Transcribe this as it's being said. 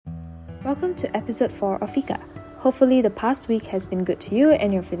Welcome to episode 4 of Fika. Hopefully the past week has been good to you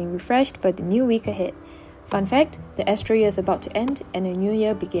and you're feeling refreshed for the new week ahead. Fun fact, the astro year is about to end and a new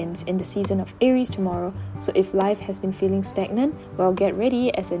year begins in the season of Aries tomorrow, so if life has been feeling stagnant, well, get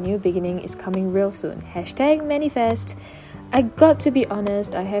ready as a new beginning is coming real soon. #manifest. I got to be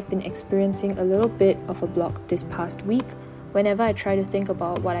honest, I have been experiencing a little bit of a block this past week. Whenever I try to think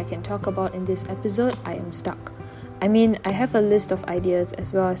about what I can talk about in this episode, I am stuck. I mean, I have a list of ideas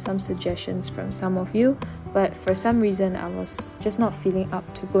as well as some suggestions from some of you, but for some reason I was just not feeling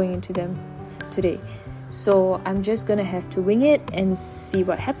up to going into them today. So I'm just gonna have to wing it and see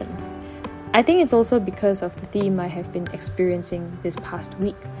what happens. I think it's also because of the theme I have been experiencing this past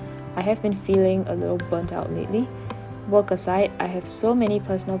week. I have been feeling a little burnt out lately. Work aside, I have so many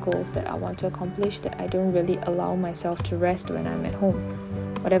personal goals that I want to accomplish that I don't really allow myself to rest when I'm at home.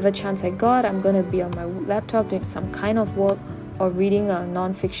 Whatever chance I got, I'm gonna be on my laptop doing some kind of work or reading a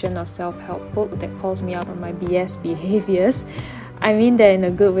non-fiction or self-help book that calls me out on my BS behaviors. I mean that in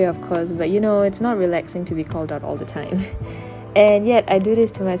a good way, of course, but it's not relaxing to be called out all the time. And yet I do this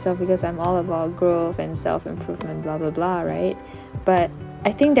to myself because I'm all about growth and self-improvement, blah blah blah, right? But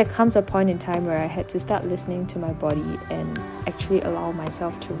I think there comes a point in time where I had to start listening to my body and actually allow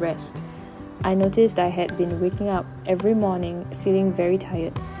myself to rest. I noticed I had been waking up every morning feeling very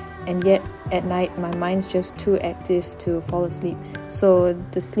tired, and yet at night my mind's just too active to fall asleep, so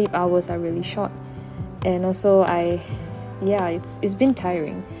the sleep hours are really short. And also it's been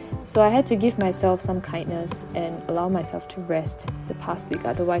tiring, so I had to give myself some kindness and allow myself to rest the past week,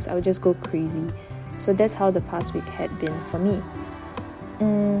 otherwise I would just go crazy. So that's how the past week had been for me.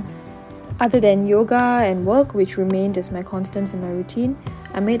 Other than yoga and work, which remained as my constants in my routine,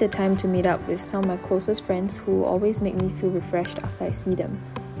 I made the time to meet up with some of my closest friends who always make me feel refreshed after I see them.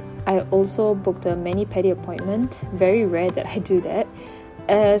 I also booked a mani-pedi appointment, very rare that I do that,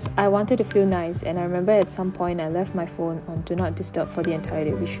 as I wanted to feel nice, and I remember at some point I left my phone on Do Not Disturb for the entire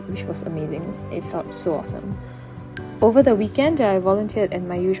day, which was amazing. It felt so awesome. Over the weekend, I volunteered at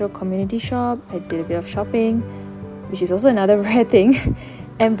my usual community shop. I did a bit of shopping, which is also another rare thing,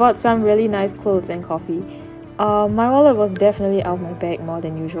 and bought some really nice clothes and coffee. My wallet was definitely out of my bag more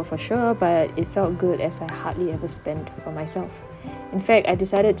than usual for sure, but it felt good as I hardly ever spent for myself. In fact, I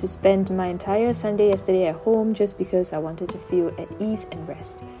decided to spend my entire Sunday yesterday at home just because I wanted to feel at ease and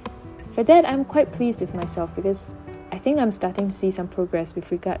rest. For that, I'm quite pleased with myself because I think I'm starting to see some progress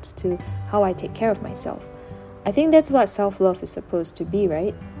with regards to how I take care of myself. I think that's what self-love is supposed to be,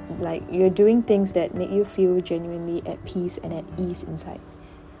 right? Like you're doing things that make you feel genuinely at peace and at ease inside.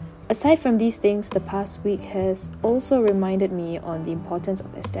 Aside from these things, the past week has also reminded me on the importance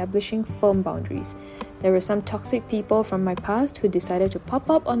of establishing firm boundaries. There were some toxic people from my past who decided to pop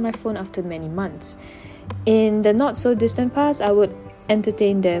up on my phone after many months. In the not so distant past, I would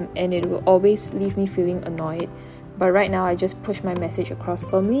entertain them and it would always leave me feeling annoyed. But right now, I just push my message across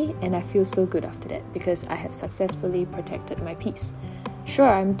firmly and I feel so good after that because I have successfully protected my peace. Sure,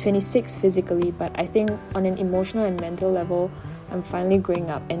 I'm 26 physically, but I think on an emotional and mental level, I'm finally growing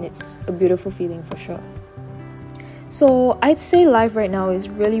up and it's a beautiful feeling for sure. So I'd say life right now is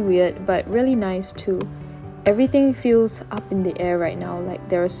really weird but really nice too. Everything feels up in the air right now, like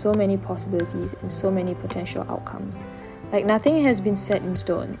there are so many possibilities and so many potential outcomes. Like nothing has been set in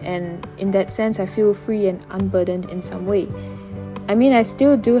stone, and in that sense I feel free and unburdened in some way. I mean, I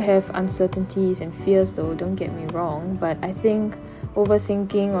still do have uncertainties and fears though, don't get me wrong, but I think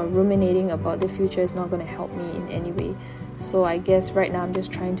overthinking or ruminating about the future is not going to help me in any way. So I guess right now I'm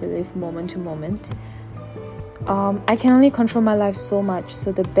just trying to live moment to moment. I can only control my life so much,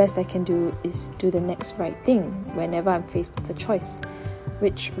 so the best I can do is do the next right thing whenever I'm faced with a choice,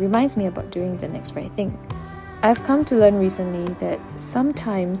 which reminds me about doing the next right thing. I've come to learn recently that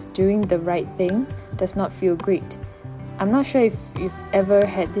sometimes doing the right thing does not feel great. I'm not sure if you've ever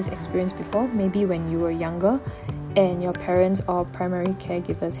had this experience before, maybe when you were younger and your parents or primary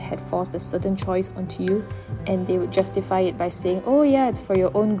caregivers had forced a certain choice onto you and they would justify it by saying, oh yeah, it's for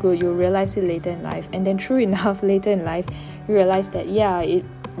your own good, you'll realize it later in life. And then true enough, later in life, you realize that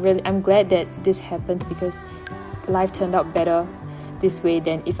I'm glad that this happened because life turned out better this way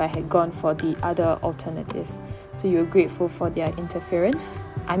than if I had gone for the other alternative. So you're grateful for their interference.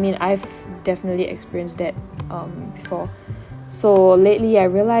 I mean, I've definitely experienced that before. So lately I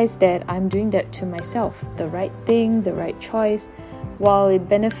realized that I'm doing that to myself. The right thing, the right choice, while it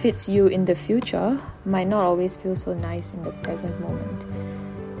benefits you in the future, might not always feel so nice in the present moment.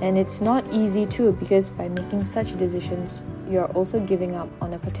 And it's not easy too, because by making such decisions, you're also giving up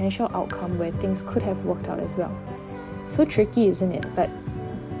on a potential outcome where things could have worked out as well. So tricky, isn't it? But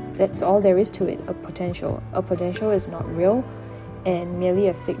that's all there is to it, a potential. A potential is not real, and merely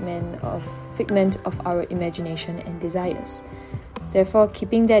a figment of our imagination and desires. Therefore,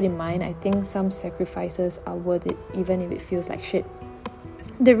 keeping that in mind, I think some sacrifices are worth it, even if it feels like shit.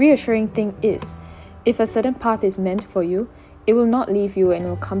 The reassuring thing is, if a certain path is meant for you, it will not leave you and it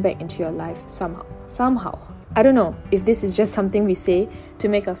will come back into your life somehow. I don't know if this is just something we say to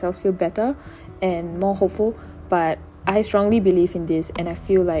make ourselves feel better and more hopeful, but I strongly believe in this, and I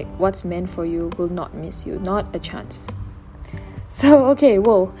feel like what's meant for you will not miss you, not a chance. So, okay,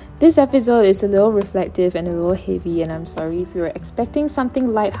 this episode is a little reflective and a little heavy, and I'm sorry if you're expecting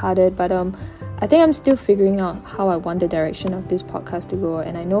something lighthearted, but I think I'm still figuring out how I want the direction of this podcast to go,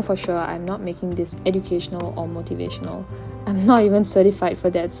 and I know for sure I'm not making this educational or motivational. I'm not even certified for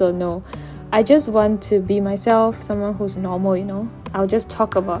that, so no. I just want to be myself, someone who's normal, I'll just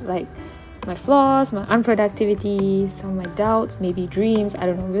talk about like my flaws, my unproductivity, some of my doubts, maybe dreams, I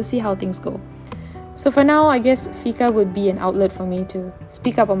don't know, we'll see how things go. So for now, I guess Fika would be an outlet for me to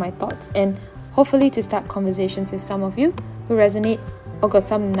speak up on my thoughts and hopefully to start conversations with some of you who resonate or got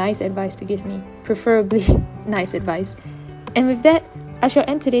some nice advice to give me, preferably nice advice. And with that, I shall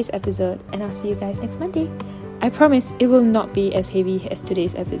end today's episode and I'll see you guys next Monday. I promise it will not be as heavy as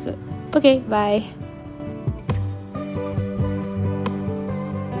today's episode. Okay, bye.